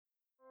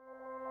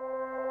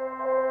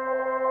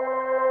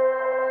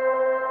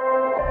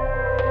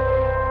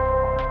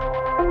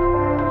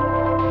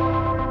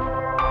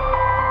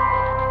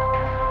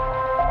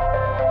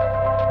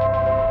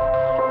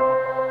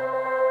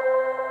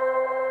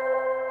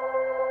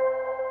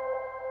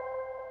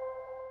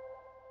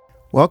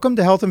Welcome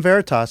to Health in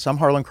Veritas. I'm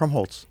Harlan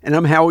Krumholtz. And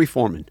I'm Howie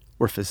Foreman.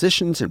 We're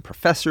physicians and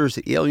professors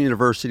at Yale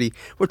University.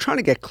 We're trying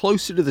to get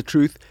closer to the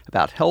truth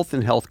about health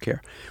and healthcare.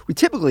 We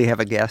typically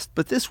have a guest,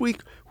 but this week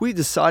we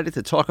decided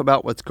to talk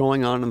about what's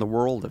going on in the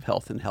world of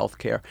health and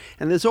healthcare.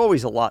 And there's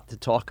always a lot to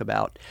talk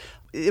about.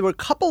 There were a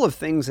couple of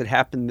things that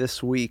happened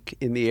this week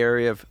in the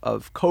area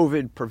of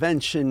COVID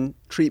prevention,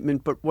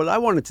 treatment. But what I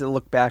wanted to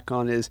look back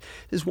on is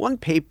there's one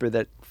paper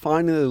that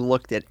finally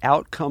looked at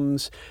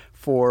outcomes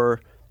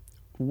for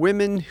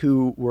women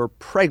who were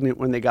pregnant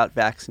when they got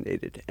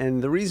vaccinated.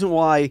 And the reason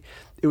why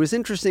it was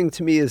interesting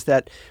to me is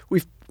that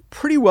we've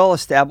pretty well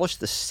established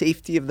the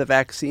safety of the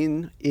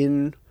vaccine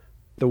in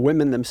the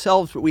women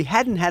themselves, but we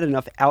hadn't had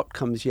enough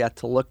outcomes yet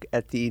to look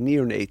at the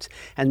neonates.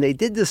 And they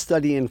did this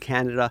study in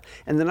Canada.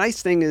 And the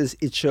nice thing is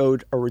it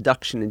showed a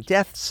reduction in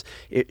deaths.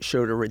 It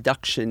showed a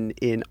reduction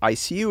in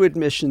ICU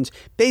admissions.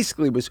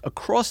 Basically, it was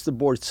across the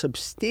board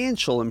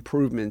substantial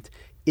improvement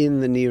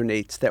in the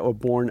neonates that were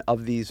born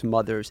of these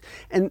mothers.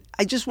 And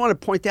I just want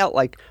to point out,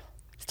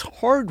 it's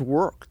hard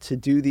work to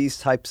do these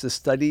types of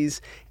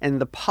studies,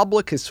 and the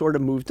public has sort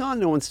of moved on.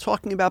 No one's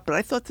talking about, but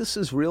I thought this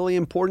is really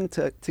important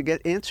to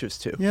get answers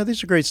to. Yeah,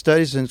 these are great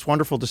studies, and it's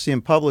wonderful to see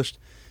them published.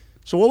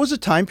 So what was the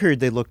time period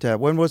they looked at?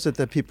 When was it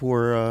that people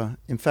were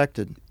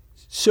infected?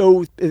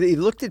 So they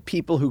looked at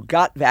people who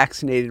got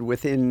vaccinated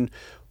within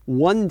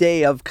 1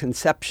 day of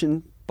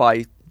conception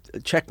by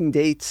checking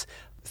dates,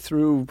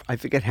 through, I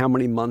forget how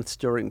many months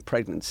during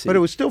pregnancy. But it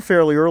was still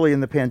fairly early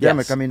in the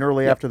pandemic. Yes. I mean,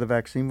 early after the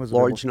vaccine was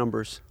available. Large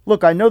numbers.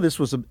 Look, I know this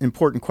was an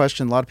important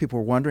question a lot of people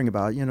were wondering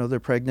about. They're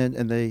pregnant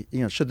and they,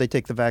 should they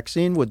take the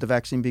vaccine? Would the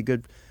vaccine be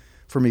good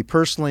for me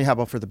personally? How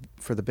about for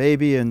the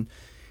baby? And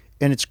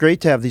it's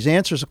great to have these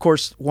answers. Of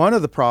course, one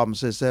of the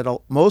problems is that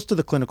most of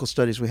the clinical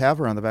studies we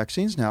have around the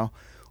vaccines now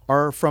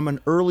are from an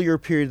earlier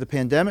period of the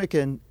pandemic,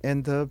 and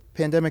the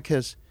pandemic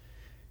has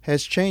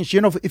changed.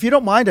 If you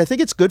don't mind, I think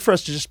it's good for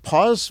us to just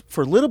pause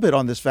for a little bit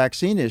on this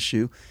vaccine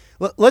issue.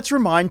 Let's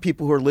remind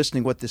people who are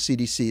listening what the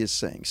CDC is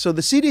saying. So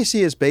the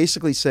CDC is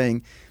basically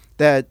saying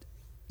that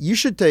you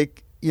should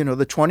take,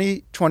 the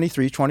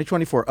 2023,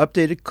 2024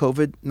 updated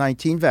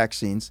COVID-19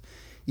 vaccines,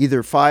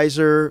 either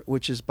Pfizer,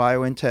 which is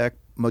BioNTech,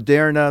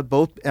 Moderna,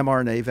 both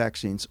mRNA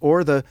vaccines,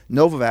 or the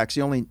Novavax,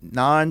 the only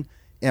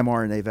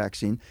non-mRNA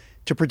vaccine,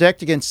 to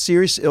protect against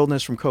serious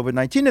illness from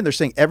COVID-19. And they're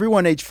saying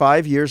everyone aged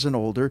 5 years and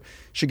older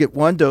should get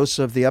one dose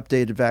of the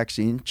updated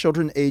vaccine.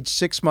 Children aged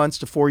 6 months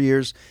to 4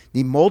 years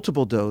need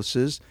multiple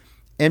doses.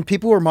 And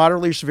people who are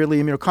moderately or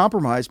severely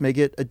immunocompromised may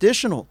get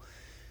additional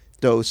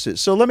doses.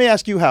 So let me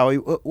ask you, Howie,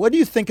 what do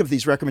you think of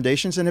these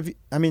recommendations? And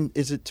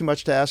is it too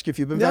much to ask if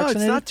you've been vaccinated?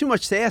 No, it's not too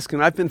much to ask,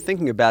 and I've been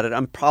thinking about it.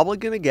 I'm probably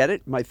going to get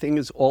it. My thing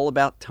is all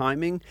about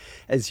timing.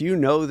 As you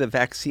know, the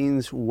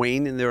vaccines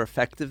wane in their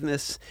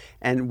effectiveness,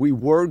 and we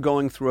were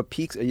going through a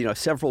peak,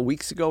 several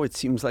weeks ago. It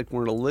seems like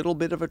we're in a little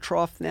bit of a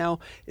trough now.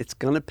 It's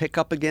going to pick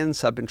up again,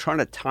 so I've been trying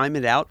to time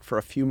it out for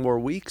a few more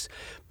weeks.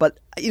 But,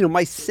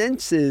 my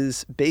sense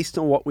is, based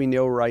on what we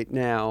know right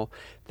now,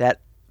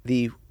 that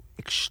the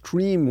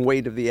extreme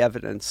weight of the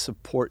evidence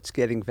supports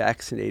getting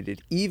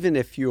vaccinated, even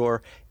if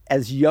you're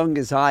as young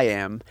as I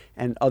am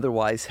and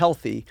otherwise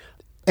healthy.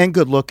 And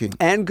good looking.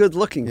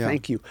 Yeah.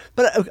 Thank you.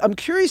 But I'm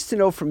curious to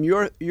know from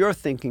your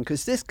thinking,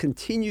 because this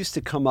continues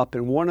to come up,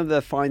 and one of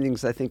the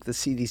findings I think the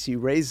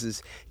CDC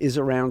raises is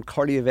around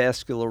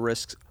cardiovascular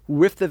risks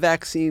with the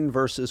vaccine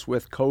versus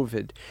with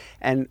COVID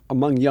and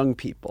among young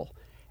people.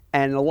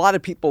 And a lot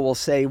of people will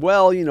say,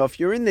 well, if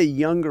you're in the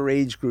younger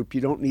age group,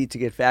 you don't need to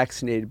get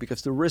vaccinated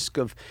because the risk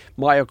of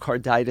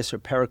myocarditis or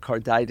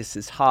pericarditis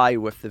is high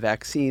with the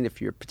vaccine,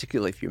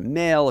 particularly if you're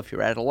male, if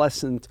you're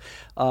adolescent.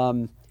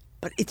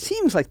 But it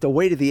seems like the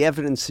weight of the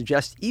evidence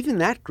suggests even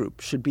that group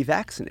should be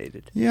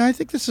vaccinated. Yeah, I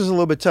think this is a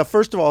little bit tough.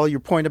 First of all,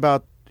 your point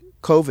about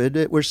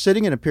COVID, we're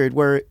sitting in a period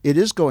where it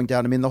is going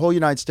down. The whole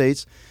United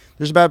States,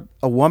 there's about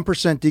a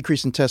 1%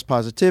 decrease in test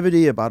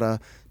positivity, about a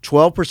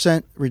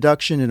 12%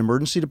 reduction in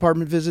emergency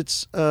department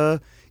visits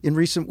in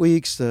recent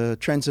weeks. The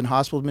trends in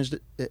hospital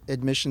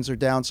admissions are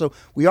down. So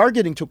we are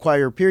getting to a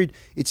quieter period.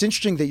 It's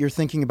interesting that you're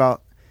thinking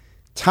about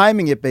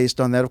timing it based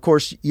on that. Of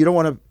course, you don't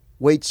want to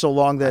wait so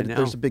long that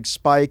there's a big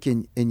spike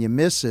and you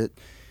miss it.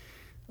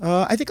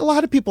 I think a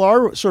lot of people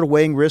are sort of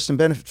weighing risks and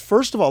benefits.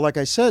 First of all, like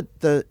I said,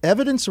 the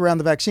evidence around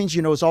the vaccines,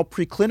 is all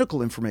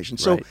preclinical information.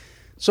 Right.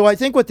 So I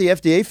think what the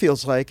FDA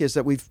feels like is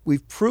that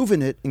we've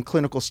proven it in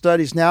clinical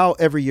studies now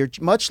every year,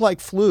 much like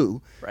flu.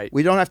 Right.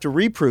 We don't have to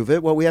reprove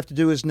it. What we have to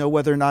do is know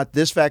whether or not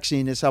this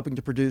vaccine is helping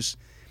to produce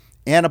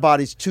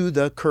antibodies to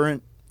the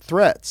current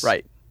threats.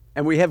 Right.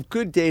 And we have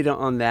good data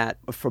on that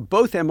for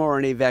both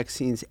mRNA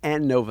vaccines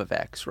and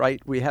Novavax, right?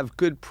 We have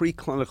good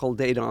preclinical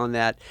data on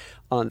that,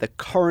 on the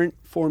current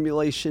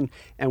formulation,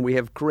 and we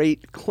have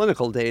great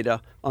clinical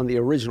data on the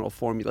original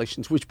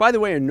formulations, which, by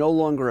the way, are no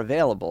longer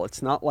available.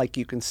 It's not like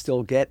you can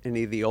still get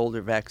any of the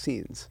older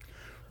vaccines.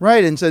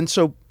 Right, and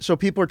so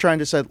people are trying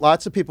to say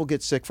lots of people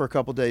get sick for a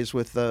couple of days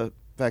with the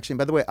vaccine.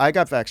 By the way, I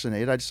got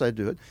vaccinated. I decided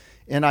to do it,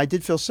 and I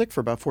did feel sick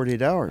for about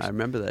 48 hours. I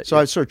remember that. So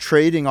I was sort of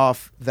trading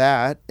off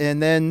that,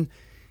 and then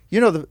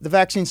the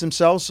vaccines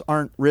themselves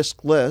aren't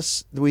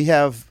riskless. We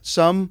have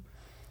some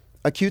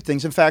acute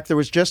things. In fact, there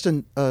was just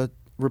a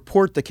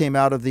report that came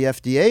out of the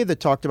FDA that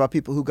talked about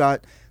people who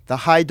got the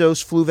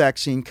high-dose flu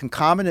vaccine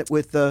concomitant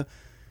with the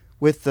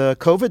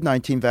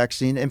COVID-19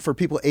 vaccine. And for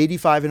people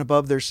 85 and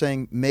above, they're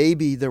saying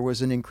maybe there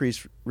was an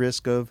increased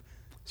risk of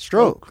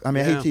stroke. I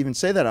mean, I hate to even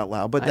say that out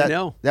loud, but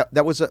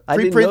that was a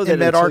preprint in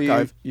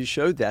MedArchive. You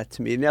showed that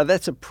to me. Now,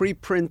 that's a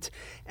preprint,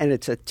 and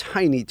it's a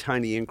tiny,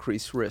 tiny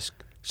increased risk.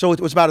 So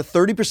it was about a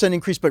 30%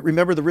 increase, but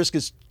remember the risk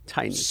is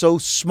tiny, so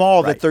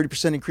small that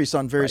 30% increase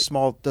on very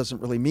small doesn't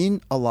really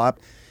mean a lot.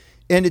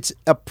 And it's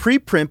a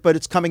preprint, but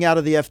it's coming out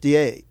of the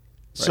FDA. Right.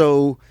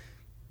 So,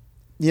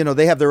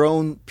 they have their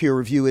own peer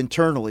review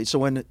internally. So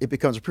when it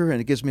becomes a preprint,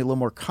 it gives me a little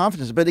more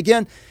confidence. But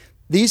again,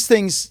 these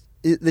things,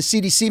 the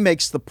CDC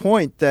makes the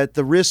point that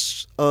the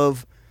risks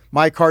of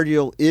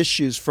myocardial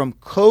issues from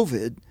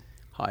COVID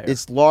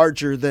is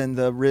larger than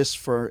the risk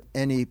for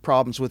any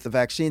problems with the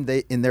vaccine,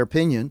 in their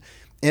opinion.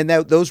 And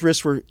that those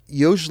risks were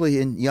usually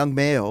in young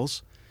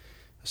males.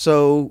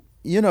 So,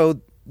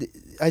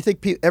 I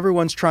think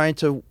everyone's trying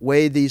to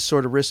weigh these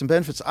sort of risks and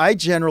benefits. I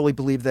generally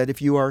believe that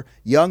if you are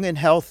young and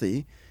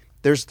healthy,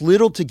 there's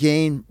little to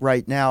gain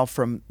right now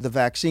from the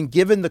vaccine,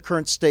 given the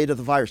current state of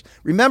the virus.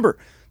 Remember,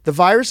 the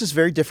virus is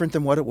very different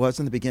than what it was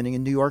in the beginning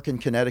in New York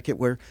and Connecticut,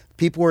 where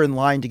people were in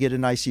line to get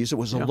in ICUs. It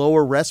was a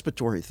lower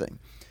respiratory thing.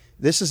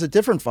 This is a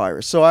different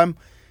virus. So I'm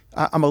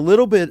a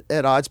little bit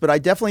at odds, but I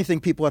definitely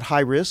think people at high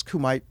risk who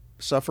might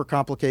suffer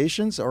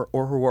complications or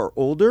who are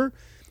older,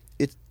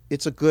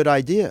 it's a good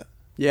idea.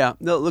 Yeah.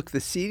 No, look, the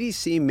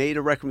CDC made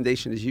a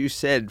recommendation, as you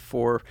said,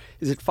 for,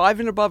 is it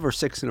 5 and above or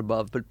 6 and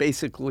above? But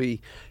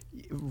basically,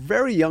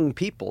 very young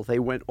people. They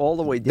went all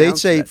the way down. They'd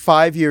say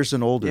 5 years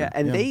and older. Yeah,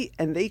 and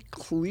they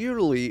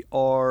clearly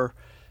are,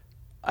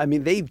 I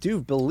mean, they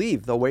do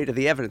believe the weight of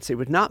the evidence. They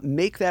would not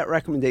make that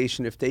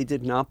recommendation if they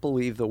did not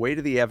believe the weight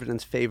of the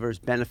evidence favors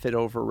benefit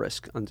over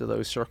risk under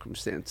those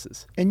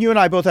circumstances. And you and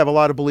I both have a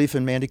lot of belief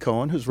in Mandy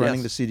Cohen, who's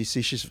running the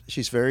CDC.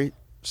 She's very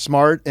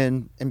smart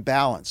and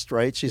balanced,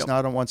 right? She's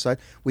not on one side.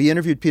 We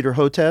interviewed Peter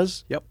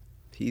Hotez. Yep.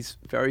 He's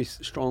very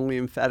strongly,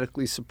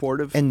 emphatically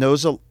supportive. And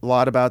knows a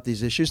lot about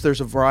these issues.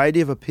 There's a variety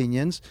of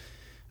opinions.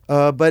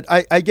 But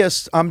I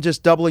guess I'm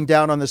just doubling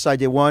down on this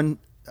idea. One,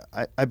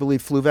 I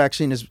believe flu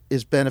vaccine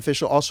is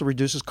beneficial, also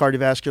reduces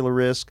cardiovascular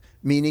risk,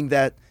 meaning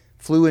that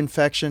flu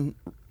infection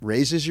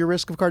raises your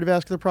risk of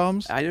cardiovascular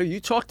problems. I know you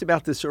talked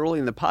about this early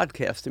in the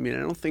podcast. I mean, I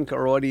don't think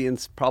our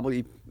audience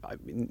probably,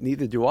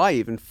 neither do I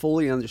even,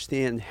 fully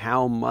understand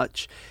how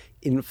much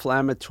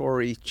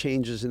inflammatory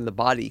changes in the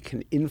body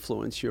can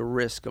influence your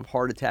risk of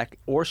heart attack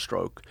or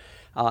stroke,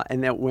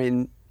 and that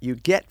when you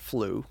get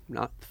flu,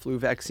 not flu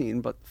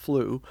vaccine, but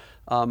flu,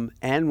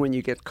 and when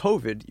you get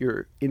COVID,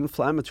 your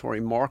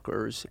inflammatory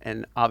markers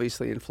and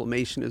obviously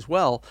inflammation as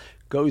well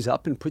goes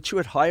up and puts you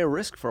at higher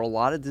risk for a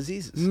lot of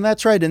diseases. And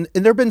that's right. And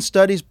there have been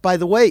studies, by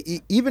the way,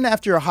 even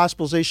after a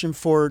hospitalization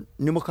for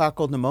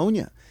pneumococcal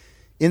pneumonia,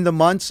 in the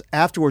months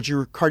afterwards,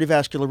 your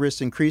cardiovascular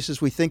risk increases.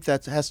 We think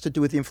that has to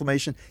do with the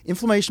inflammation.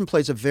 Inflammation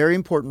plays a very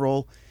important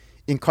role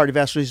in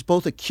cardiovascular disease,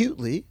 both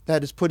acutely,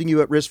 that is putting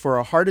you at risk for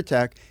a heart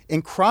attack,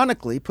 and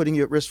chronically putting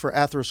you at risk for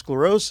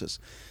atherosclerosis.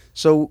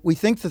 So we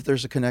think that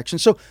there's a connection.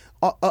 So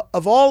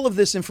of all of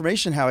this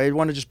information, Howie, I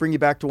want to just bring you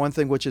back to one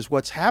thing, which is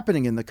what's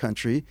happening in the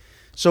country.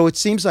 So it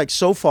seems like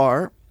so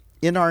far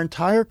in our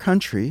entire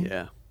country,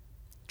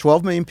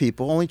 12 million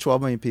people, only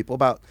 12 million people,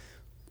 about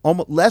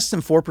almost less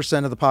than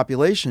 4% of the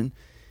population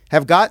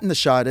have gotten the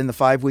shot in the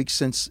 5 weeks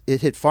since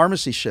it hit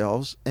pharmacy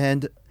shelves.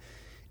 And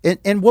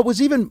what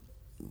was even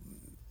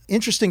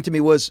interesting to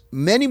me was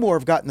many more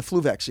have gotten the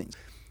flu vaccines.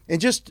 And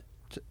just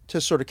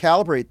to sort of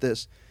calibrate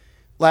this,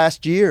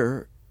 last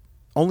year,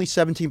 only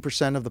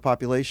 17% of the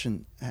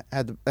population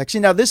had the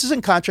vaccine. Now, this is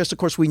in contrast, of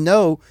course, we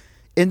know,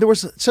 and there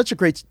was such a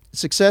great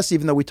success,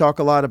 even though we talk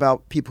a lot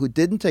about people who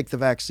didn't take the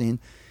vaccine.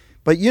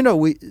 But,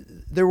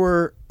 there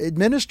were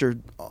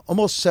administered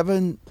almost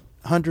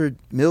 700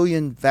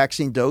 million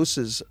vaccine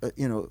doses,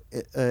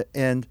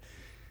 and,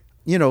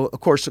 of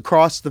course,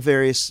 across the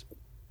various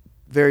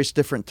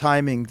different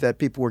timing that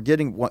people were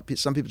getting.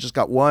 Some people just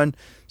got one,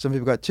 some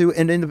people got two.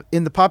 And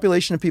in the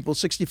population of people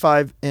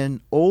 65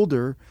 and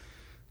older,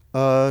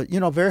 a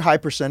very high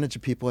percentage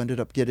of people ended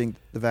up getting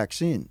the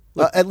vaccine,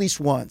 at least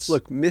once.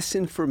 Look,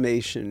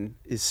 misinformation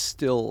is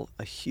still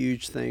a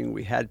huge thing.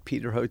 We had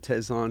Peter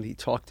Hotez on. He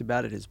talked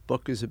about it. His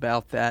book is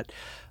about that.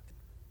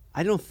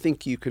 I don't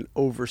think you can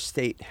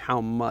overstate how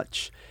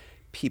much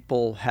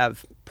people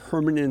have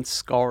permanent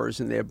scars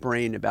in their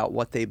brain about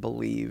what they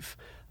believe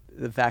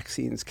the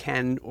vaccines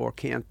can or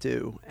can't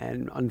do.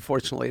 And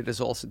unfortunately, it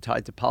is also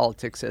tied to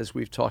politics, as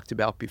we've talked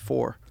about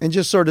before. And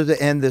just sort of to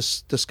end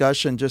this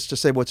discussion, just to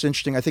say what's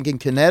interesting, I think in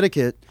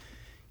Connecticut,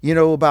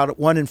 about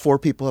 1 in 4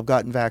 people have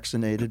gotten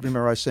vaccinated.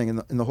 Remember I was saying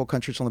in the whole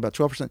country, it's only about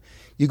 12%.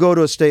 You go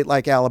to a state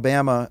like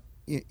Alabama,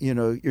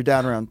 you're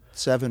down around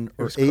 7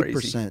 or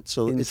 8%.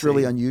 So insane. It's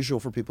really unusual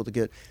for people to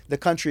get. The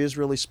country is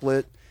really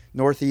split.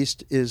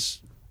 Northeast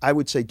is, I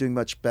would say, doing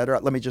much better.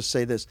 Let me just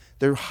say this.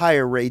 There are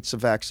higher rates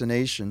of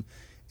vaccination.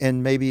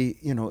 and maybe,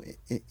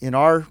 in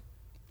our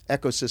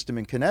ecosystem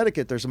in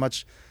Connecticut, there's a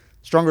much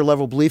stronger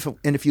level of belief.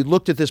 And if you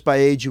looked at this by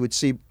age, you would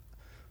see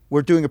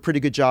we're doing a pretty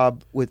good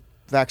job with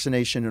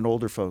vaccination in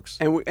older folks.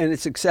 And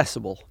it's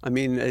accessible. I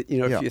mean, if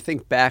you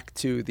think back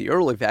to the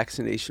early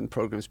vaccination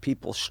programs,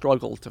 people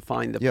struggled to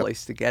find the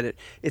place to get it.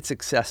 It's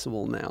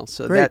accessible now.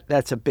 So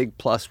that's a big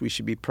plus. We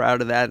should be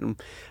proud of that.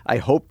 And I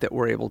hope that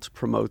we're able to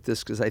promote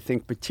this, because I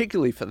think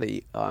particularly for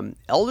the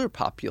elder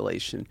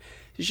population,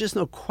 there's just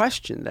no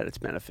question that it's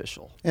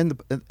beneficial.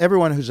 And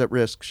everyone who's at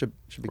risk should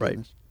be getting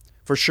this.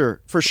 For sure.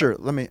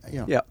 Let me,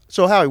 Yeah.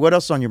 So, Howie, what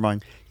else is on your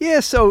mind? Yeah,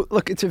 so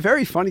look, it's a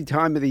very funny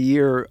time of the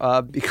year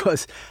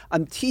because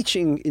I'm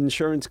teaching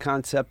insurance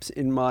concepts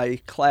in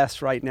my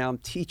class right now. I'm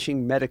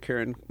teaching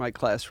Medicare in my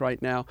class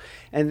right now.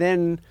 And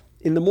then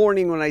in the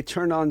morning when I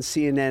turn on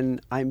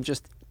CNN, I'm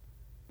just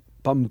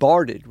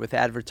bombarded with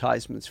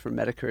advertisements for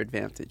Medicare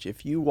Advantage.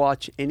 If you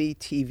watch any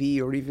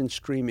TV or even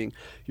streaming,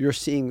 you're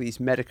seeing these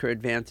Medicare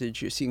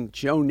Advantage. You're seeing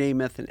Joe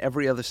Namath and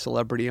every other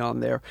celebrity on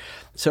there.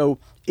 So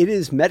it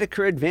is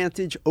Medicare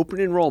Advantage open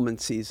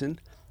enrollment season.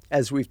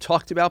 As we've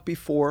talked about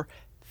before,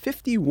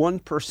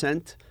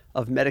 51%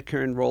 of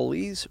Medicare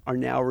enrollees are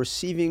now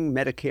receiving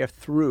Medicare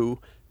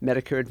through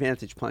Medicare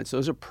Advantage plans.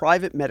 Those are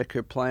private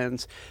Medicare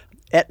plans.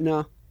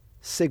 Aetna,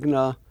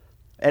 CVS,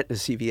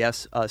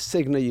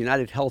 Cigna,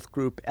 United Health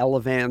Group,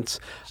 Elevance.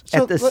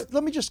 So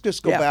let me just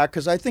go back,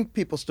 because I think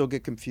people still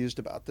get confused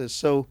about this.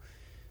 So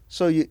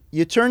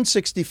you turn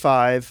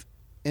 65,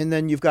 and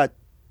then you've got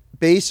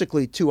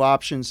basically two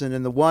options, and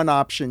in the one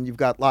option, you've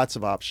got lots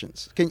of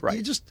options. Can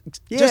you just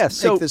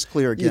make this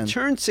clear again? You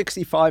turn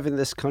 65 in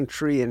this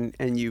country,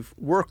 and you've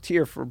worked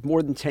here for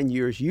more than 10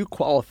 years. You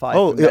qualify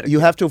for Medicare. You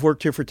have to have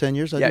worked here for 10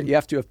 years? You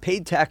have to have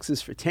paid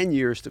taxes for 10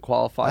 years to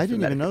qualify for Medicare. I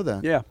didn't even know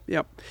that.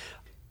 Yeah.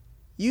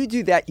 You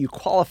do that, you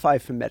qualify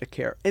for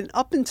Medicare. And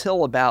up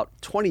until about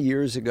 20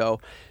 years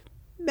ago,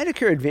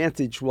 Medicare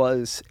Advantage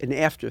was an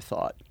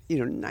afterthought.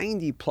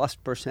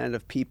 90+%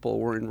 of people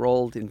were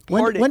enrolled in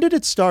Part A. When did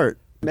it start?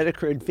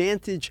 Medicare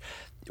Advantage,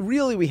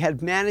 really, we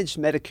had managed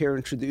Medicare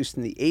introduced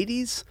in the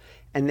 80s,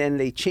 and then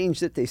they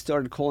changed it. They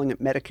started calling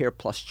it Medicare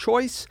Plus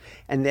Choice,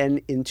 and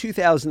then in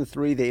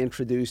 2003, they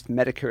introduced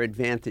Medicare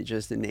Advantage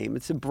as the name.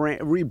 It's a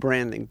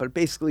rebranding, but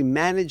basically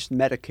managed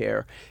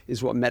Medicare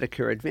is what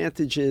Medicare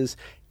Advantage is.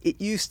 It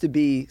used to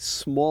be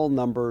small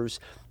numbers.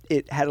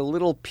 It had a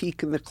little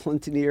peak in the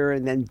Clinton era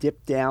and then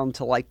dipped down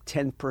to like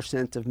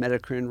 10% of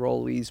Medicare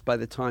enrollees by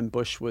the time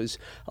Bush was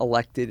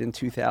elected in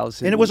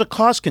 2000. And it was a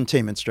cost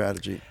containment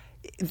strategy.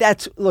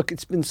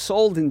 It's been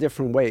sold in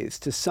different ways.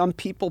 To some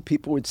people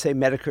would say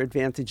Medicare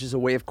Advantage is a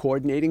way of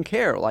coordinating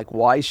care. Like,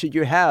 why should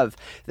you have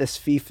this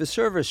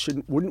fee-for-service?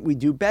 Wouldn't we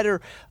do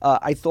better?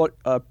 I thought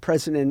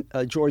President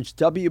George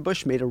W.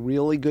 Bush made a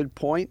really good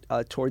point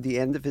toward the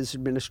end of his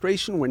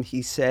administration when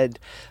he said,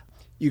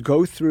 you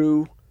go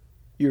through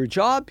your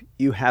job,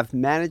 you have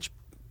managed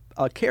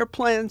care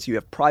plans, you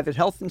have private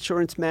health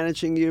insurance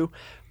managing you.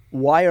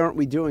 Why aren't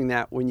we doing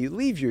that when you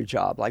leave your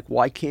job? Like,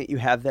 why can't you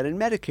have that in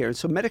Medicare? And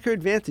so Medicare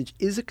Advantage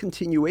is a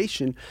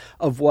continuation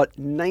of what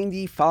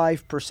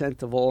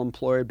 95% of all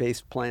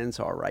employer-based plans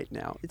are right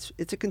now.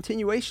 It's a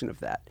continuation of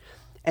that.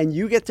 And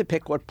you get to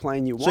pick what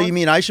plan you want. So you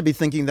mean I should be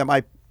thinking that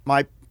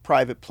my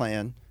private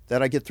plan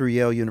that I get through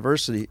Yale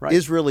University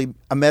is really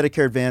a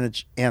Medicare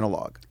Advantage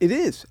analog? It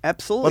is,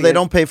 absolutely. Well, they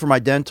don't pay for my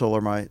dental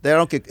they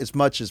don't get as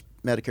much as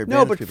Medicare Advantage.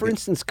 No, but for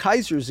instance,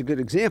 Kaiser is a good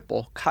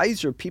example.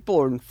 Kaiser,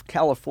 people in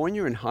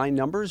California in high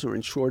numbers are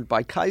insured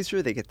by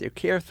Kaiser. They get their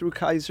care through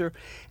Kaiser.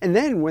 And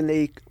then when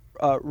they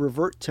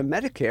revert to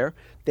Medicare,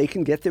 they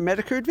can get their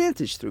Medicare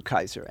Advantage through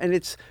Kaiser. And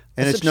it's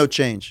no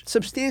change.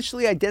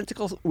 Substantially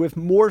identical with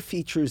more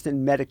features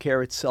than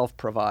Medicare itself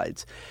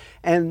provides.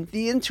 And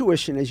the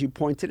intuition, as you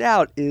pointed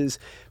out, is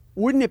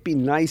wouldn't it be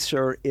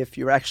nicer if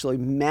you're actually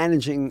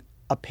managing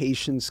a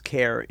patient's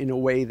care in a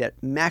way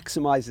that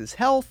maximizes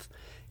health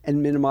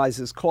and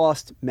minimizes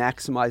cost,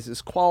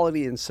 maximizes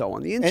quality, and so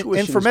on? The intuition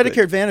and for is Medicare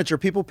good. Advantage, are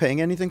people paying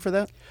anything for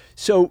that?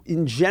 So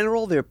in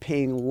general, they're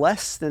paying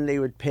less than they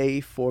would pay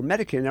for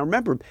Medicare. Now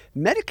remember,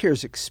 Medicare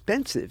is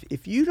expensive.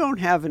 If you don't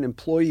have an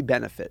employee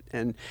benefit,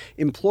 and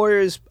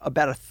employers,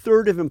 about a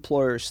third of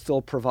employers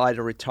still provide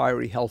a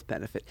retiree health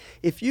benefit.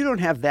 If you don't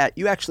have that,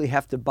 you actually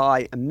have to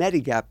buy a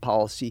Medigap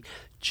policy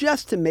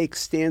just to make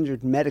standard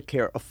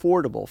Medicare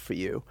affordable for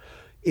you.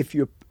 If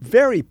you're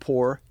very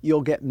poor, you'll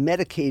get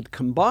Medicaid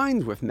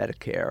combined with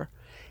Medicare.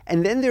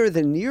 And then there are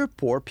the near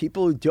poor,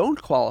 people who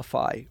don't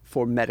qualify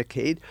for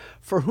Medicaid,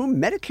 for whom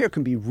Medicare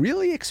can be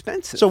really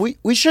expensive. So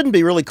we shouldn't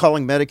be really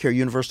calling Medicare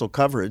universal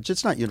coverage.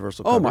 It's not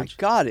universal coverage. Oh, my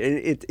God.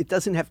 It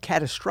doesn't have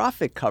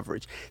catastrophic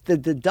coverage. The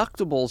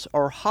deductibles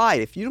are high.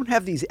 If you don't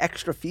have these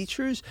extra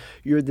features,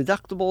 your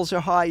deductibles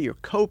are high, your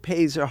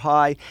co-pays are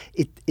high.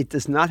 It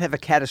does not have a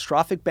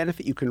catastrophic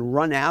benefit. You can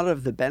run out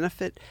of the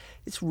benefit.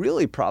 It's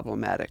really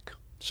problematic.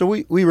 So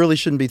we really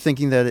shouldn't be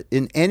thinking that it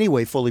in any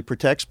way fully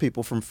protects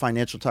people from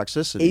financial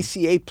toxicity.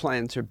 ACA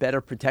plans are better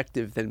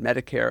protective than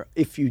Medicare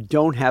if you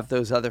don't have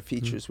those other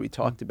features we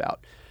talked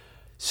about.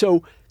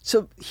 So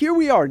So here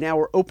we are now.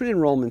 We're open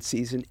enrollment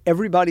season.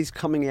 Everybody's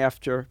coming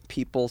after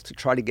people to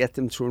try to get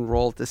them to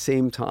enroll at the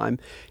same time.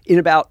 In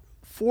about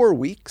 4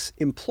 weeks,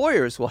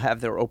 employers will have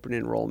their open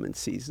enrollment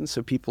season,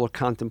 so people are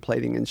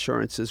contemplating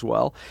insurance as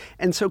well.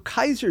 And so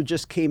Kaiser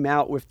just came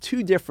out with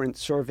 2 different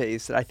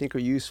surveys that I think are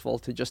useful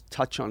to just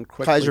touch on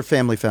quickly. Kaiser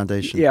Family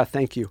Foundation. Yeah,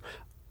 thank you.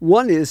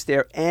 One is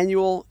their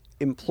annual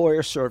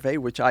employer survey,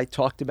 which I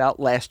talked about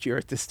last year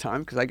at this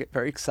time because I get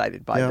very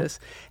excited by this.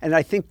 And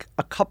I think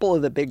a couple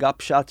of the big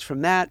upshots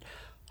from that: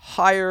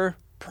 higher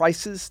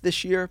prices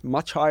this year,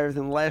 much higher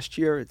than last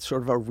year. It's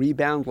sort of a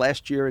rebound.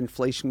 Last year,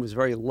 inflation was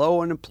very low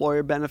on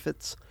employer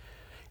benefits.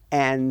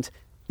 And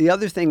the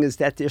other thing is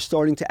that they're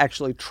starting to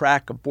actually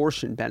track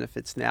abortion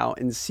benefits now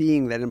and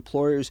seeing that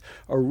employers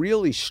are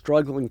really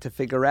struggling to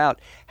figure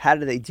out how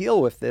do they deal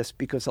with this,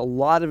 because a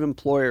lot of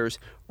employers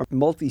are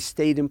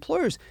multi-state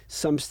employers.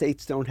 Some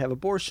states don't have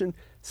abortion,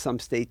 some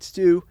states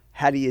do.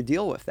 How do you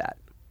deal with that?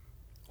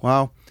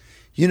 Wow.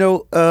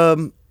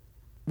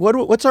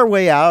 What's our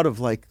way out of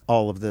like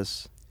all of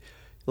this?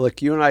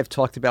 Look, you and I have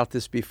talked about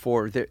this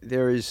before.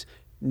 There is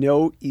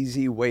no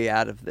easy way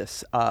out of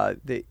this.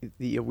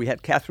 We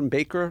had Catherine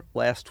Baker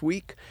last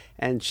week,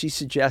 and she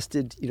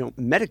suggested,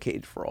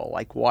 Medicaid for all.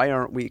 Like, why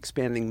aren't we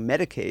expanding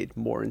Medicaid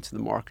more into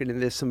the market?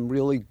 And there's some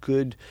really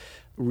good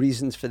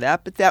reasons for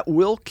that, but that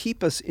will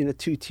keep us in a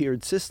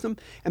 2-tiered system.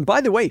 And by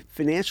the way,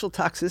 financial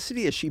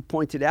toxicity, as she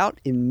pointed out,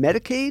 in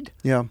Medicaid,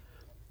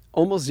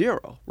 almost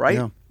zero, right?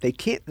 Yeah.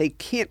 They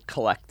can't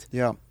collect.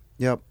 Yeah.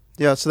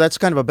 So that's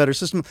kind of a better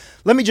system.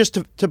 Let me just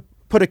to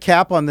put a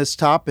cap on this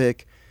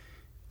topic.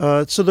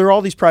 So there are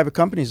all these private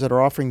companies that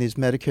are offering these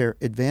Medicare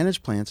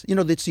Advantage plans.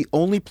 It's the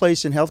only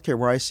place in healthcare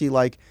where I see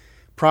like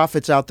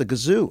profits out the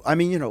gazoo. I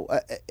mean,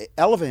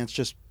 Elevance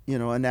just,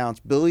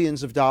 announced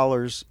billions of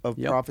dollars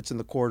of profits in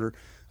the quarter.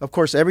 Of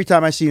course, every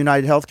time I see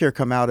United Healthcare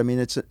come out, I mean,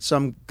 it's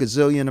some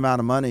gazillion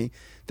amount of money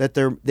that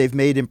they've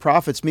made in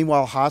profits.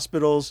 Meanwhile,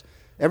 hospitals,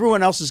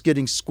 everyone else is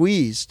getting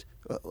squeezed.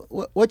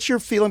 What's your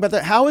feeling about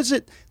that? How is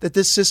it that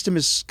this system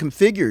is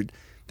configured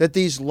that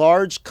these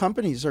large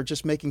companies are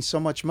just making so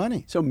much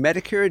money? So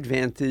Medicare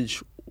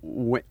Advantage,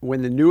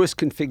 when the newest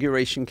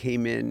configuration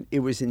came in,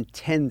 it was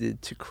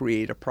intended to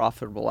create a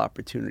profitable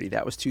opportunity.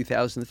 That was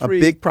 2003. A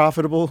big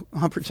profitable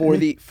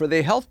opportunity? For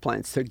the health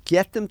plans, to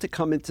get them to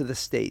come into the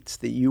states,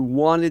 that you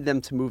wanted them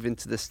to move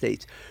into the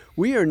states.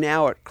 We are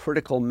now at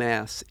critical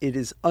mass. It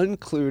is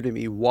unclear to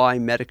me why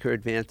Medicare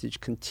Advantage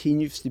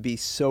continues to be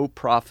so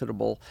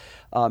profitable,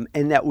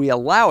 and that we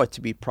allow it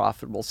to be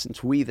profitable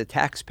since we, the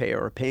taxpayer,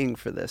 are paying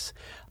for this.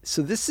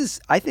 So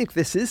I think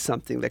this is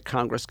something that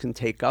Congress can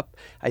take up.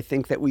 I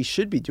think that we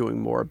should be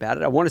doing more about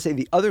it. I want to say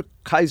the other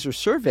Kaiser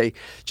survey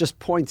just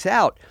points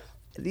out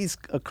these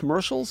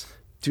commercials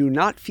do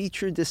not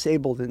feature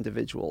disabled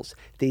individuals.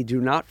 They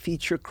do not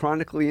feature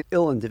chronically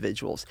ill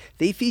individuals.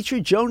 They feature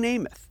Joe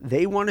Namath.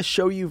 They want to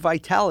show you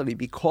vitality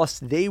because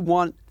they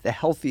want the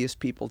healthiest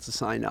people to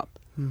sign up.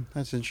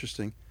 That's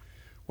interesting.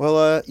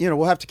 Well,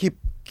 we'll have to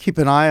keep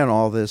an eye on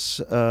all this.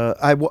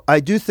 I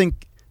do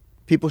think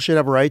people should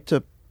have a right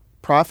to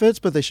profits,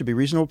 but they should be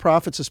reasonable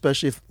profits,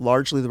 especially if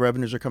largely the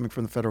revenues are coming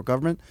from the federal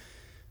government.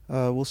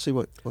 We'll see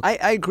what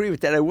I agree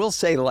with that. I will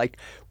say, like,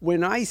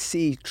 when I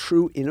see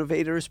true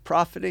innovators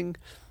profiting,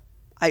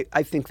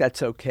 I think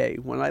that's okay.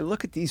 When I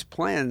look at these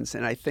plans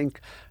and I think,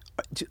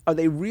 are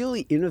they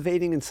really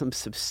innovating in some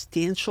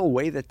substantial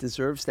way that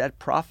deserves that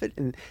profit?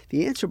 And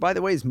the answer, by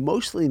the way, is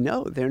mostly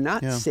no. They're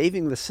not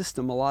saving the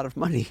system a lot of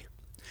money.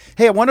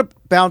 Hey, I want to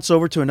bounce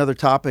over to another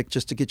topic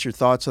just to get your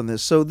thoughts on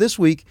this. So this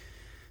week,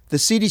 the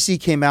CDC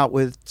came out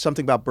with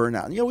something about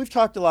burnout. We've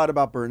talked a lot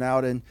about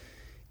burnout,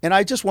 and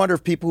I just wonder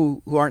if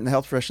people who aren't in the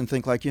health profession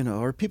think like,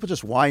 are people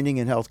just whining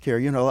in healthcare?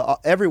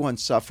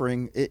 Everyone's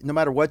suffering. No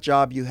matter what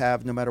job you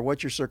have, no matter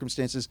what your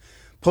circumstances,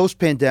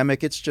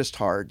 post-pandemic, it's just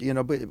hard.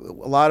 But a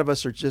lot of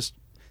us are just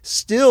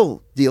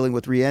still dealing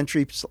with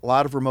reentry, a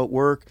lot of remote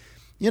work.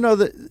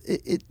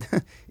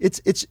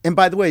 It's and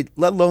by the way,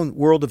 let alone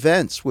world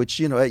events, which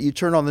you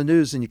turn on the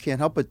news and you can't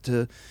help but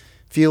to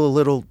feel a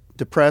little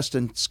depressed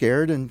and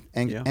scared and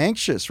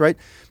anxious, right?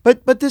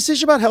 But this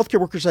issue about healthcare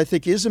workers, I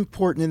think, is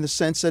important in the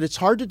sense that it's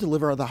hard to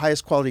deliver the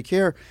highest quality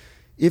care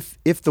if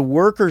the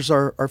workers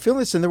are feeling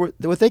this. And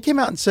what they came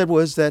out and said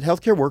was that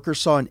healthcare workers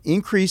saw an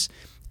increase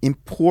in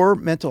poor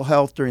mental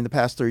health during the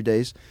past 30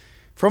 days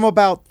from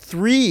about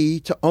 3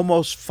 to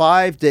almost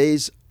 5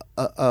 days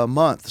a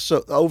month.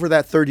 So over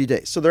that 30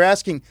 days. So they're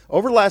asking,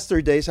 over the last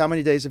 30 days, how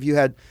many days have you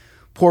had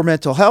poor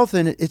mental health?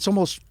 And it's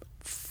almost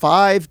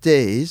 5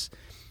 days.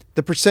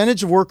 The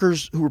percentage of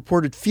workers who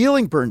reported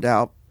feeling burned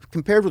out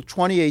compared with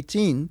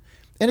 2018,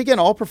 and again,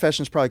 all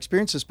professions probably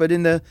experience this, but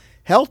in the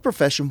health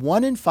profession,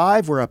 1 in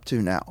 5 we're up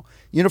to now,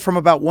 from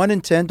about 1 in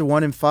 10 to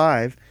 1 in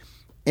 5.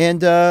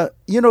 And,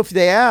 if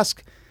they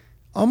ask,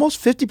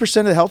 almost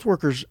 50% of the health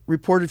workers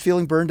reported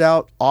feeling burned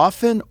out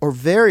often or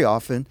very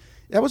often.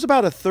 That was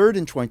about a third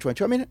in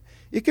 2022. I mean,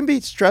 it can be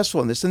stressful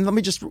in this. And let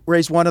me just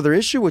raise one other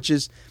issue, which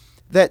is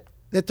that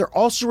they're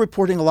also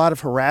reporting a lot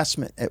of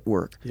harassment at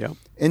work. Yeah.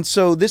 And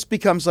so this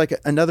becomes like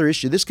another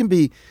issue. This can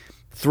be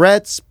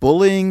threats,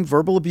 bullying,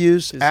 verbal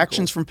abuse, Physical.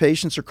 actions from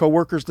patients or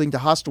coworkers leading to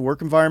hostile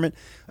work environment.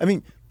 I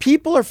mean,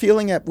 people are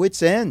feeling at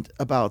wit's end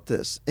about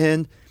this.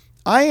 And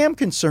I am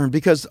concerned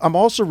because I'm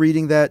also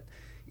reading that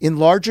in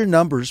larger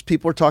numbers,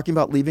 people are talking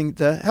about leaving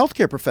the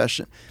healthcare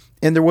profession.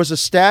 And there was a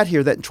stat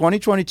here that in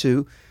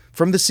 2022,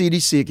 from the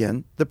CDC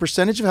again, the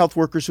percentage of health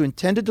workers who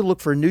intended to look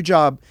for a new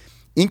job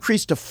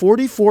increased to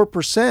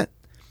 44%.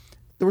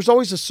 There was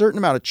always a certain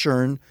amount of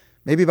churn,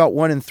 maybe about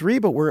 1 in 3,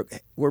 but we're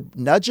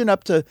nudging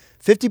up to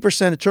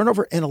 50% of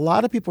turnover, and a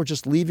lot of people are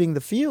just leaving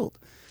the field.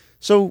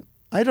 So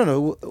I don't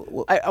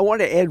know. I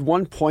want to add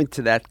one point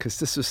to that because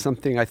this is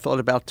something I thought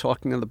about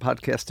talking on the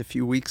podcast a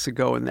few weeks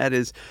ago, and that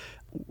is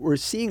we're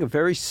seeing a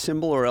very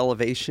similar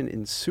elevation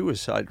in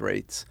suicide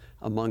rates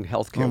among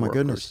healthcare workers.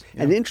 Goodness.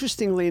 Yeah. And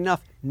interestingly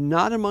enough,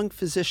 not among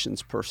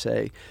physicians per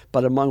se,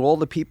 but among all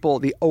the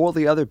people, all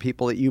the other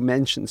people that you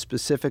mentioned,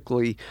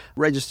 specifically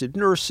registered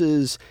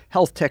nurses,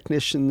 health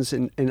technicians,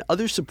 and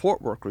other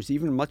support workers,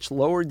 even much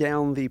lower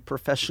down the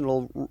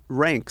professional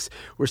ranks.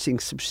 We're seeing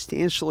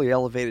substantially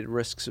elevated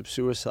risks of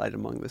suicide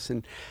among this.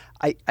 And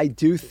I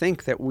do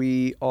think that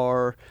we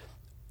are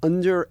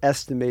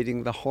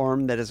underestimating the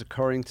harm that is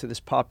occurring to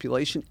this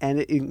population, and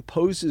it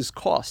imposes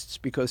costs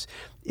because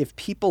if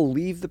people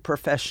leave the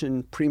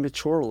profession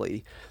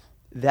prematurely,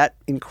 that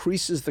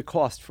increases the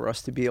cost for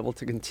us to be able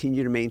to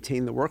continue to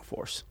maintain the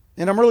workforce.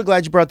 And I'm really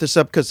glad you brought this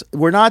up because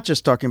we're not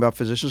just talking about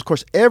physicians. Of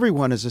course,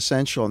 everyone is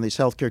essential in these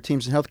healthcare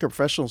teams, and healthcare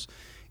professionals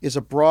is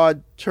a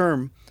broad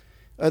term.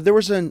 There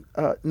was a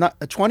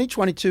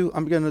 2022,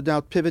 I'm going to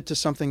now pivot to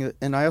something,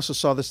 and I also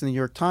saw this in the New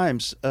York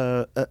Times,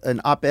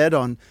 an op-ed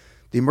on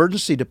the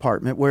emergency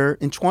department, where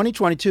in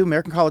 2022,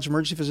 American College of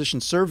Emergency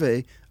Physicians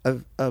survey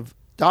of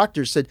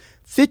doctors said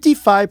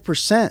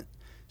 55%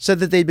 said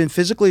that they'd been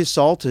physically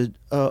assaulted,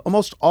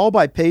 almost all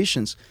by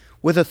patients,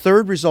 with a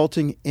third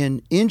resulting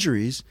in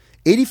injuries.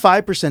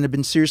 85% had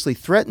been seriously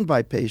threatened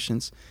by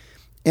patients.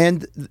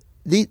 And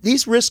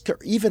these risks are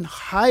even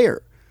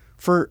higher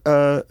for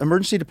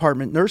emergency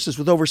department nurses,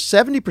 with over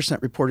 70%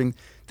 reporting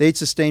they'd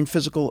sustained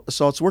physical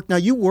assaults at work. Now,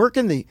 you work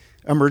in the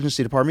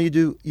emergency department.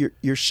 You do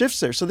your shifts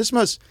there. So this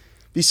must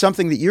be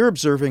something that you're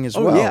observing as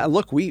well. Oh, yeah.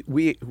 Look, we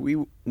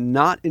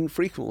not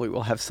infrequently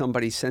will have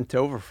somebody sent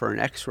over for an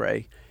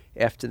X-ray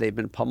after they've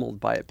been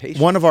pummeled by a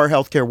patient. One of our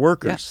healthcare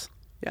workers. Yes.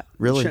 Yeah.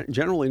 Really?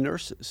 Generally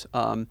nurses.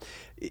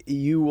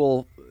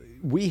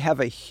 We have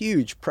a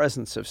huge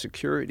presence of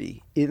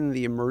security in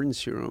the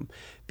emergency room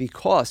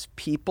because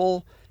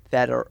people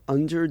that are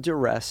under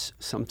duress,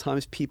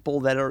 sometimes people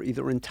that are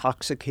either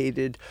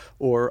intoxicated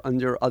or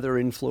under other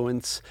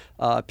influence,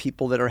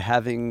 people that are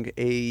having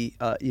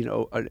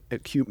an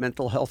acute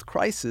mental health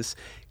crisis,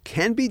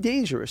 can be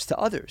dangerous to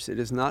others. It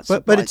is not.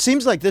 But it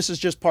seems like this is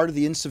just part of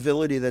the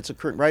incivility that's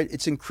occurring, right?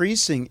 It's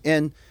increasing,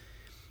 and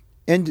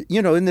in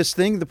this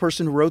thing, the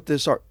person who wrote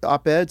this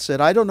op-ed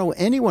said, "I don't know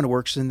anyone who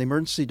works in the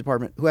emergency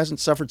department who hasn't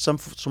suffered some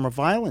form of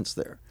violence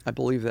there." I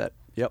believe that.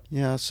 Yep.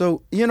 Yeah.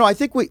 So, I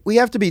think we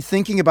have to be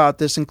thinking about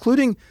this,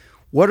 including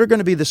what are going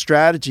to be the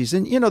strategies.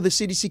 And, the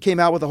CDC came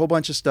out with a whole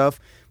bunch of stuff.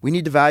 We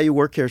need to value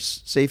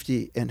workplace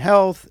safety and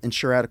health,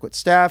 ensure adequate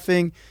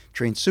staffing,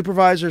 train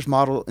supervisors,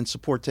 model and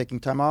support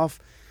taking time off.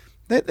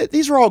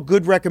 These are all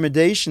good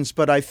recommendations,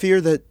 but I fear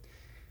that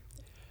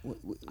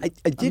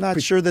I'm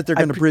not sure that they're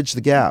going to bridge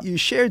the gap. You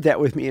shared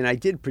that with me, and I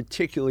did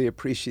particularly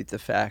appreciate the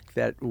fact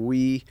that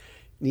we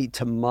need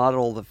to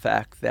model the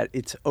fact that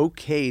it's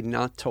okay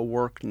not to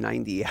work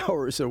 90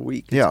 hours a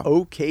week. It's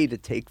okay to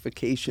take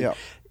vacation. Yeah.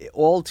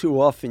 All too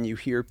often you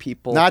hear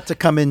people... Not to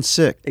come in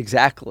sick.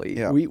 Exactly.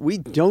 Yeah. We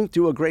don't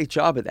do a great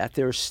job of that.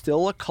 There's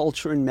still a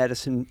culture in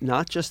medicine,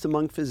 not just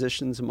among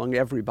physicians, among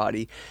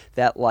everybody,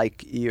 that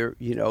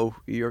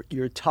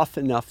you're tough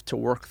enough to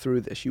work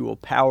through this. You will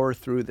power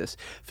through this.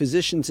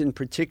 Physicians in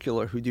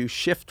particular who do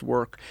shift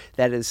work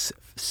that is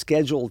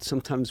scheduled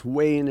sometimes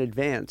way in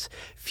advance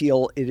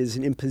feel it is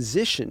an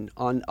imposition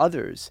on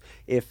others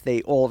if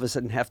they all of a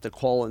sudden have to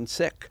call in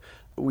sick.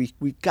 We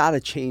got to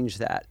change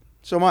that.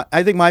 So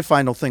I think my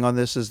final thing on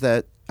this is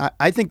that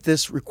I think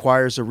this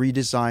requires a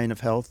redesign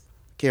of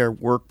healthcare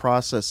work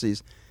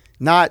processes,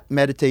 not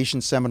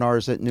meditation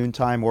seminars at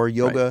noontime or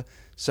yoga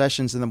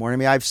sessions in the morning. I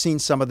mean, I've seen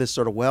some of this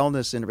sort of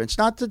wellness intervention,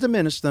 not to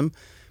diminish them,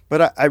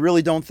 but I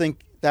really don't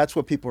think that's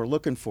what people are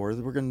looking for.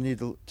 We're going to need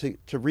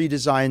to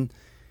redesign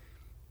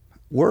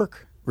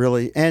work,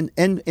 really, and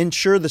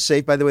ensure the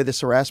safe. By the way,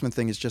 this harassment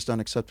thing is just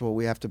unacceptable.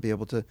 We have to be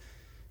able to,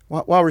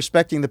 while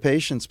respecting the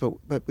patients,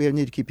 but we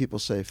need to keep people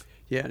safe.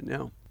 Yeah,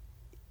 no.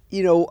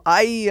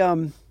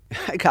 I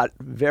got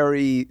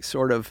very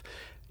sort of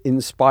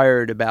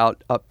inspired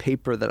about a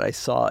paper that I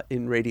saw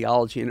in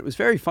radiology, and it was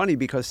very funny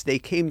because they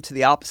came to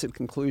the opposite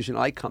conclusion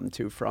I come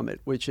to from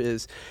it, which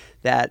is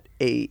that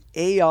a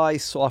AI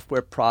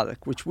software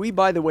product, which we,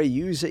 by the way,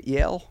 use at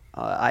Yale,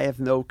 I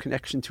have no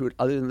connection to it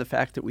other than the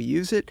fact that we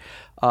use it,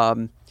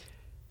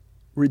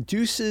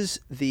 reduces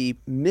the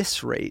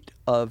miss rate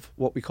of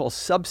what we call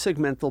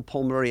subsegmental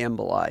pulmonary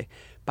emboli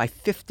by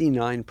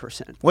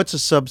 59%. What's a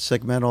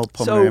subsegmental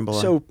pulmonary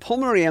emboli? So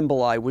pulmonary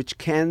emboli, which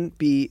can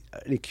be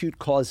an acute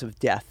cause of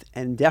death,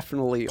 and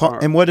definitely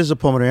And what is a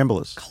pulmonary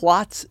embolus?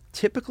 Clots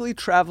typically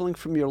traveling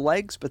from your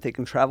legs, but they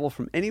can travel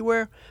from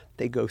anywhere.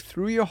 They go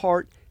through your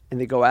heart, and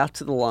they go out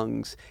to the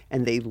lungs,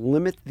 and they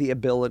limit the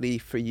ability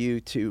for you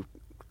to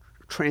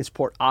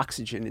transport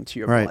oxygen into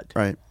your blood.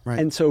 Right.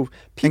 And so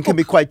and can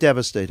be quite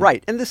devastating.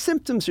 Right. And the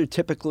symptoms are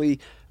typically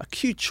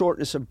acute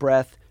shortness of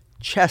breath,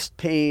 chest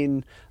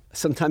pain,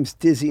 sometimes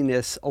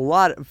dizziness, a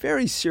lot of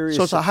very serious.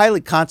 So it's a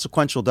highly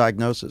consequential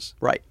diagnosis.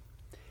 Right.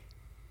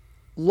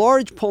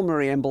 Large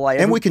pulmonary emboli.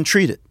 And we can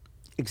treat it.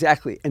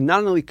 Exactly. And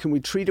not only can we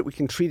treat it, we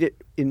can treat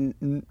it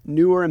in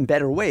newer and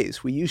better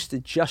ways. We used to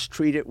just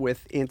treat it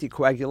with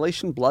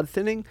anticoagulation, blood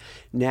thinning.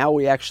 Now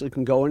we actually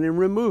can go in and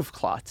remove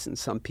clots in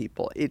some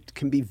people. It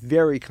can be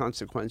very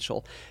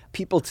consequential.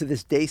 People to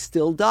this day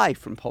still die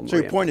from pulmonary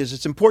So your point is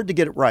it's important to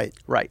get it right.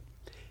 Right.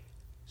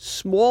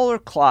 Smaller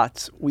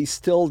clots, we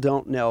still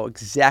don't know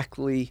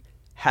exactly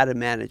how to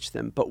manage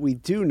them, but we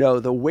do know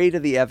the weight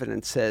of the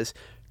evidence says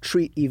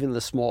treat even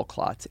the small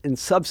clots. And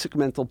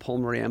subsegmental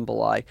pulmonary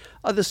emboli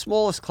are the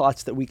smallest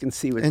clots that we can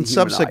see with the human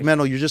eye. And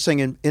subsegmental, you're just saying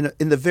in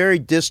the very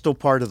distal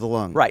part of the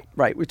lung.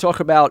 Right. We talk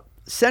about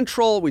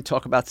central, we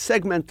talk about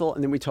segmental,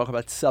 and then we talk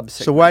about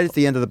subsegmental. So right at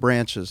the end of the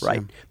branches.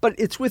 Right. But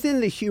it's within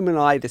the human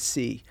eye to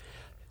see.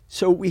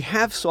 So we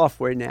have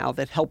software now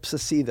that helps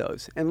us see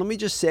those. And let me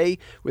just say,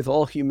 with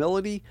all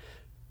humility,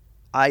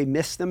 I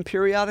miss them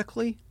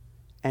periodically.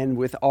 And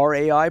with our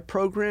AI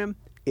program,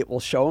 it will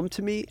show them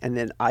to me. And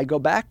then I go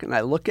back and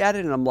I look at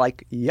it and I'm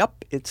like,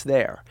 yep, it's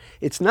there.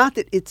 It's not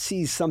that it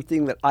sees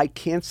something that I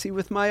can't see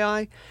with my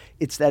eye.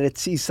 It's that it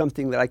sees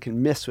something that I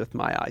can miss with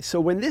my eye. So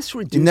when this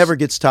reduces... It never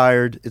gets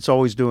tired. It's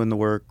always doing the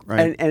work,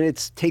 right? And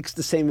it takes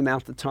the same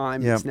amount of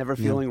time. Yep. It's never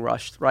feeling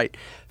rushed. Right.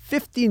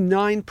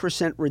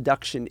 59%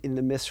 reduction in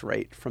the miss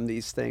rate from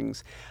these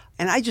things.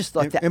 And I just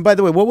thought that... And by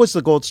the way, what was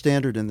the gold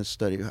standard in this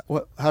study?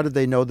 How did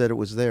they know that it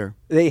was there?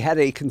 They had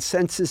a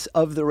consensus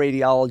of the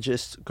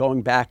radiologists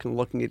going back and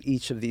looking at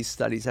each of these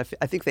studies. I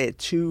think they had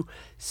two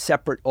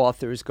separate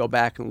authors go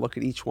back and look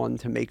at each one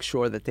to make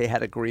sure that they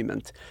had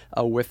agreement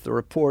with the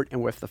report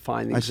and with the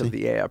findings of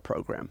the AI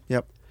program.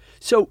 Yep.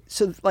 So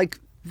like...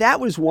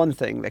 That was one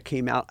thing that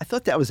came out. I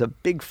thought that was a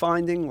big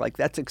finding. Like,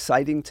 that's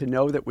exciting to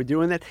know that we're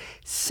doing that.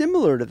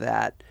 Similar to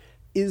that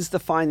is the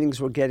findings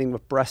we're getting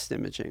with breast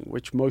imaging,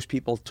 which most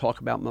people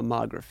talk about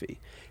mammography.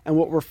 And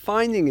what we're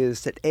finding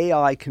is that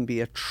AI can be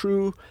a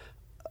true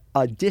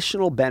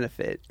additional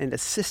benefit and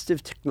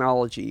assistive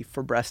technology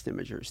for breast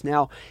imagers.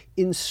 Now,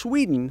 in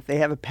Sweden, they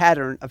have a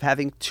pattern of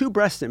having two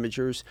breast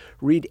imagers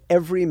read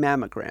every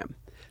mammogram.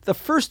 The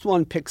first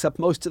one picks up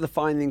most of the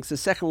findings. The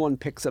second one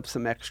picks up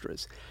some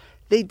extras.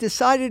 They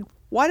decided,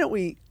 why don't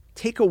we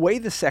take away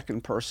the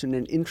second person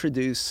and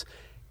introduce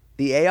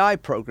the AI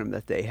program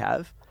that they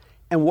have?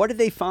 And what did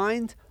they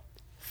find?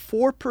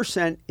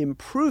 4%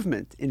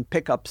 improvement in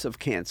pickups of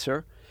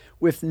cancer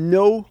with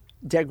no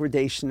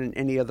degradation in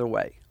any other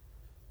way.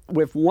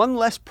 With one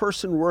less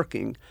person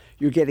working,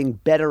 you're getting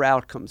better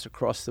outcomes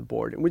across the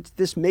board, which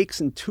this makes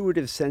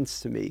intuitive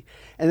sense to me.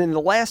 And then the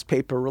last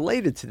paper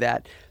related to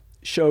that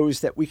shows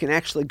that we can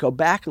actually go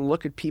back and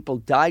look at people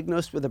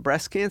diagnosed with a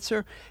breast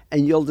cancer,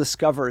 and you'll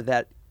discover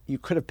that you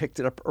could have picked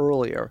it up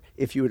earlier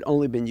if you had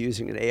only been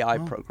using an AI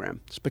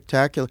program.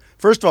 Spectacular.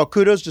 First of all,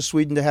 kudos to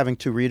Sweden to having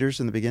two readers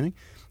in the beginning.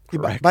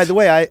 Correct. By the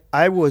way,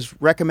 I was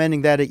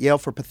recommending that at Yale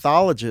for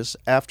pathologists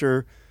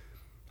after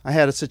I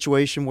had a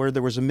situation where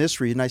there was a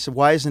misread, and I said,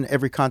 why isn't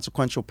every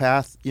consequential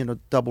path,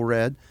 double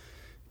read,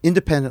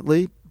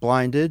 independently,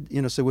 blinded,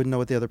 so they wouldn't know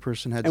what the other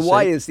person had to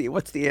say. And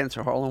what's the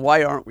answer, Harlan?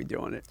 Why aren't we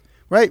doing it?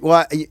 Right.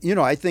 Well,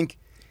 I think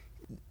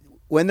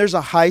when there's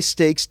a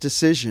high-stakes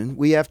decision,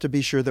 we have to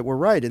be sure that we're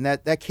right, and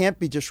that can't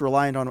be just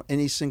reliant on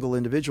any single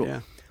individual. Yeah.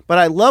 But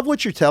I love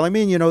what you're telling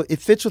me, and, it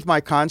fits with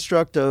my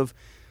construct of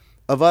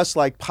us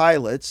like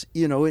pilots,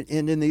 and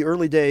in the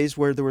early days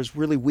where there was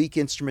really weak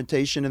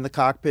instrumentation in the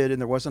cockpit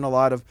and there wasn't a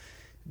lot of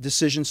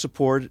decision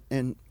support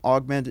and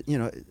augmented,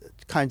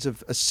 kinds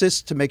of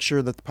assists to make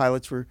sure that the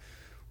pilots were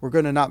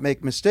going to not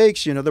make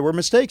mistakes. There were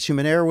mistakes.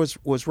 Human error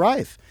was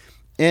rife.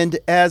 And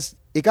as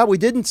it got, we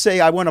didn't say,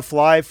 I want to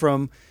fly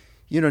from,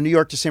 New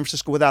York to San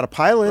Francisco without a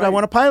pilot. Right. I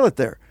want a pilot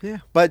there. Yeah.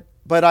 But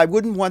I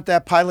wouldn't want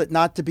that pilot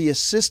not to be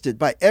assisted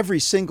by every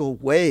single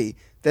way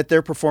that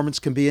their performance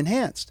can be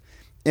enhanced.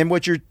 And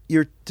what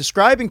you're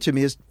describing to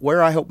me is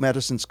where I hope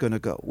medicine's going to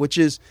go, which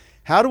is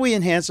how do we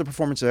enhance the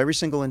performance of every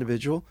single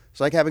individual? It's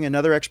like having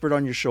another expert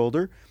on your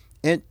shoulder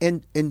and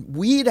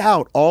weed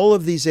out all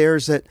of these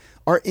errors that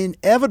are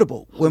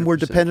inevitable when 100%. We're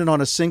dependent on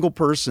a single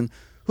person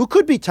who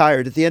could be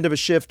tired at the end of a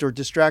shift or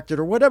distracted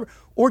or whatever,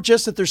 or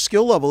just that their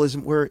skill level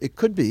isn't where it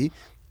could be,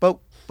 but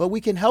we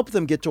can help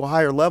them get to a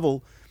higher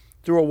level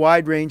through a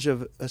wide range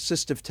of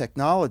assistive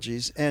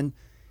technologies. And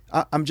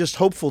I'm just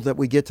hopeful that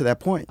we get to that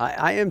point.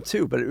 I am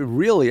too, but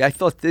I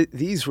thought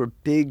these were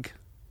big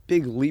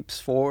leaps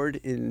forward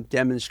in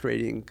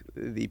demonstrating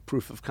the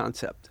proof of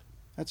concept.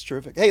 That's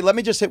terrific. Hey, let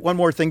me just hit one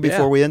more thing before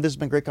Yeah. we end. This has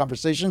been a great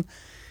conversation.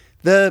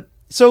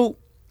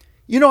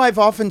 I've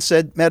often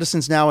said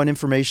medicine's now an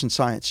information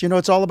science.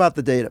 It's all about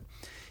the data.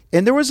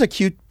 And there was a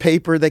cute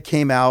paper that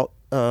came out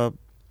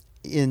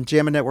in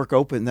JAMA Network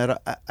Open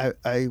that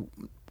I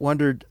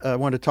wanted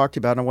to talk to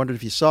you about, and I wondered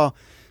if you saw.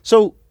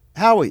 So,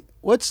 Howie,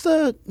 what's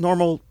the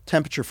normal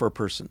temperature for a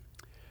person?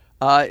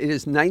 It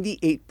is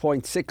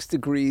 98.6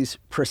 degrees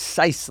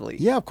precisely.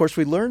 Yeah, of course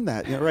we learned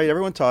that. Right?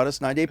 Everyone taught us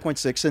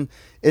 98.6,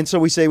 and so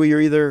we say, well,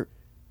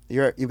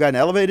 you've got an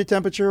elevated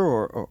temperature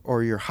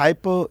or your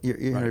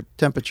your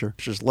temperature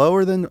is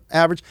lower than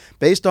average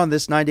based on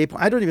this 98.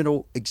 I don't even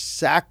know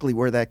exactly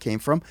where that came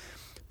from,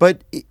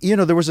 but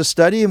there was a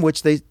study in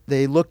which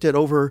they looked at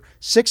over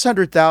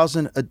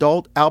 600,000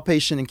 adult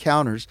outpatient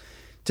encounters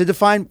to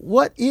define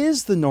what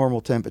is the normal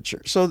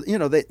temperature. So,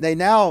 they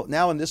now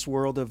in this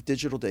world of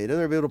digital data,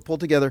 they're able to pull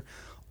together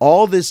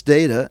all this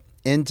data,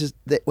 and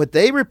what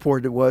they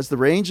reported was the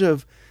range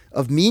of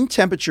mean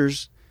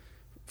temperatures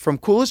from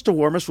coolest to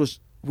warmest was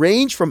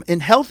range from, in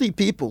healthy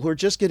people who are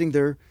just getting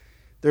their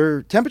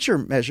temperature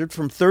measured,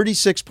 from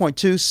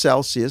 36.2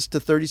 Celsius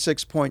to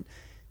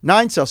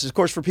 36.9 Celsius. Of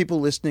course, for people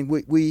listening,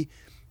 we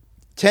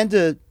tend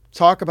to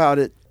talk about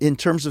it in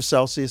terms of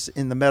Celsius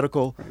in the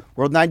medical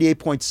world.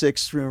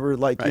 98.6, remember,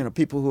 Right.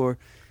 People who are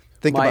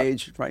My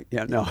age, right?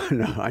 Yeah, no.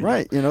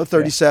 Right,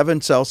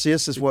 37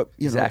 Celsius is what,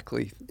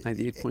 Exactly,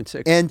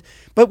 98.6.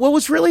 But what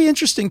was really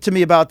interesting to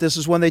me about this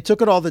is when they took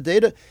all the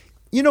data,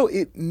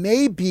 it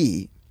may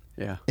be,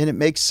 Yeah. and it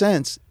makes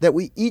sense, that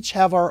we each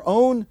have our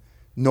own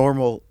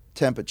normal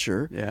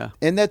temperature, Yeah.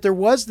 and that there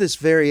was this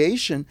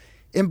variation.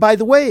 And by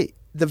the way,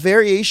 the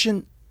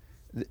variation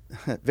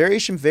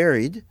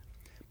varied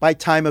by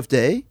time of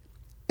day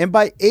and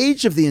by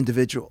age of the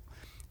individual.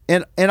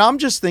 And I'm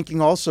just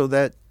thinking also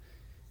that,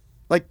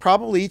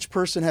 probably each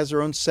person has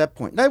their own set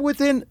point. Now,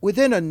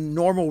 within a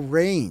normal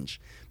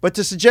range. But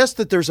to suggest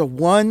that there's a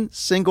one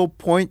single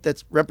point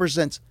that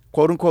represents,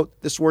 quote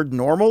unquote, this word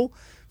normal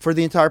for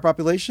the entire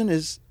population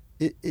it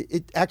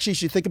actually,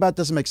 as you think about it,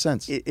 doesn't make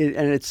sense. And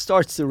it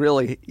starts to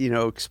really,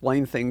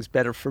 explain things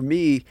better. For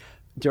me,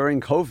 during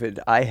COVID,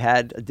 I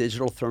had a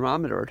digital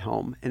thermometer at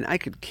home, and I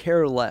could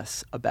care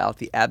less about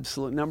the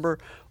absolute number.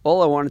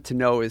 All I wanted to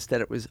know is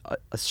that it was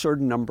a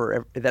certain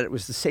number, that it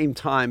was the same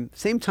time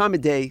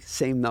of day,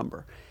 same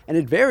number. And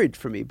it varied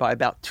for me by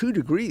about 2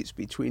 degrees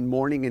between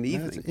morning and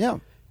evening. Yeah.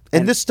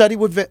 And this study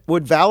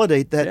would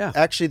validate that. Yeah.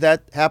 Actually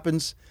that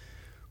happens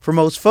for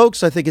most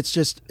folks. I think it's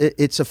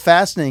a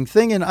fascinating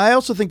thing. And I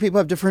also think people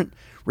have different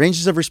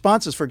ranges of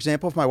responses. For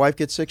example, if my wife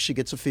gets sick, she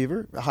gets a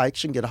fever,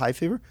 she can get a high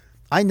fever.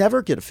 I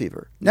never get a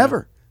fever.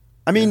 Never.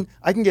 Yeah. I mean,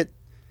 I can get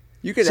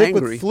sick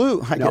angry with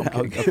flu.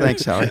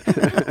 Thanks, Howie.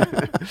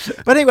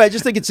 But But anyway, I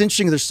just think it's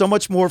interesting. There's so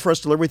much more for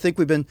us to learn. We think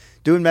we've been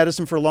doing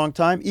medicine for a long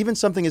time. Even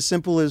something as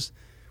simple as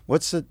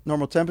what's the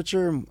normal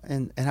temperature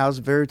and how's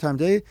it vary time of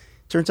day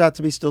turns out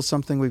to be still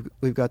something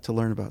we've got to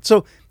learn about.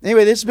 So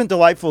anyway, this has been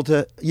delightful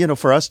to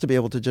for us to be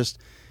able to just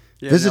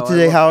visit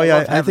today, Howie.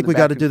 I think we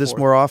got to do this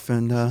more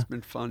often. It's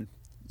been fun.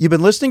 You've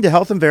been listening to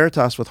Health and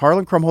Veritas with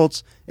Harlan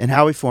Krumholtz and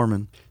Howie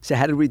Foreman. So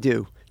how did we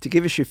do? To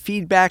give us your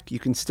feedback, you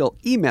can still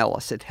email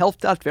us at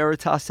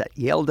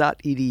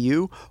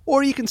health.veritas@yale.edu,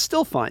 or you can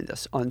still find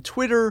us on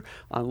Twitter,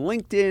 on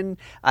LinkedIn.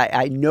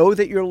 I know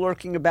that you're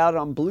lurking about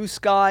on Blue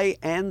Sky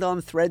and on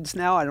Threads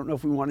now. I don't know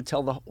if we want to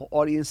tell the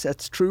audience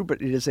that's true,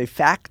 but it is a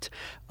fact.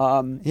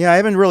 Yeah, I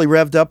haven't really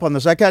revved up on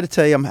this. I got to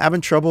tell you, I'm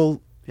having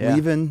trouble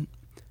leaving.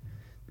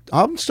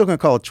 I'm still going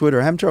to call it Twitter.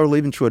 I'm having trouble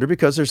leaving Twitter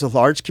because there's a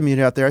large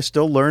community out there. I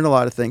still learn a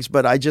lot of things,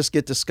 but I just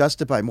get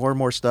disgusted by more and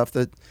more stuff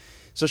that,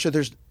 especially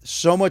there's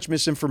so much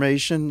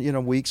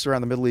misinformation, weeks around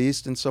the Middle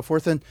East and so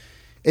forth. And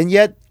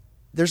yet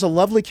there's a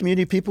lovely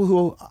community of people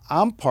who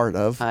I'm part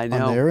of. I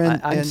know. On there.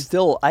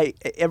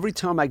 Every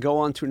time I go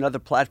onto another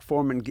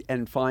platform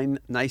and find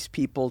nice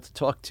people to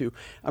talk to,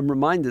 I'm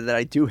reminded that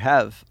I do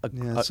have a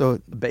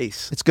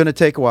base. It's going to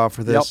take a while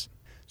for this. Yep.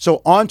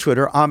 So on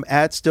Twitter, I'm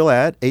still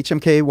at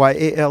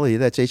HMKYALE.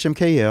 That's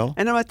HMKYale.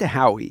 And I'm at the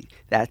Howie.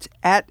 That's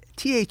at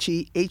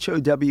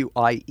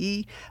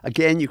THEHOWIE.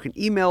 Again, you can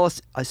email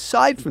us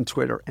aside from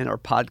Twitter and our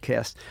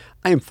podcast.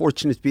 I am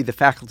fortunate to be the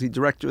faculty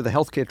director of the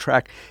healthcare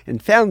track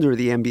and founder of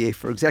the MBA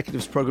for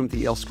Executives program at the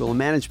Yale School of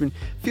Management.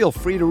 Feel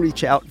free to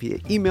reach out via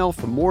email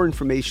for more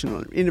information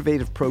on our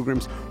innovative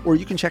programs, or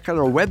you can check out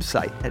our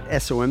website at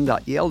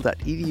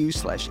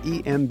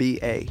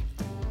som.yale.edu/EMBA.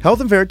 Health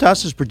and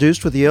Veritas is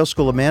produced with the Yale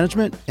School of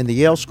Management and the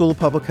Yale School of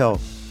Public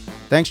Health.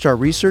 Thanks to our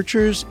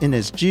researchers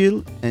Ines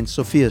Gil and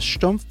Sophia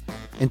Stumpf,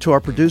 and to our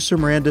producer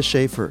Miranda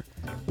Schaefer.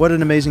 What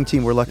an amazing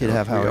team we're lucky to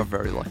have, Howie. We are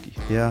very lucky.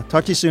 Yeah.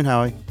 Talk to you soon,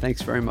 Howie.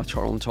 Thanks very much,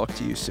 Harlan. Talk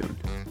to you soon.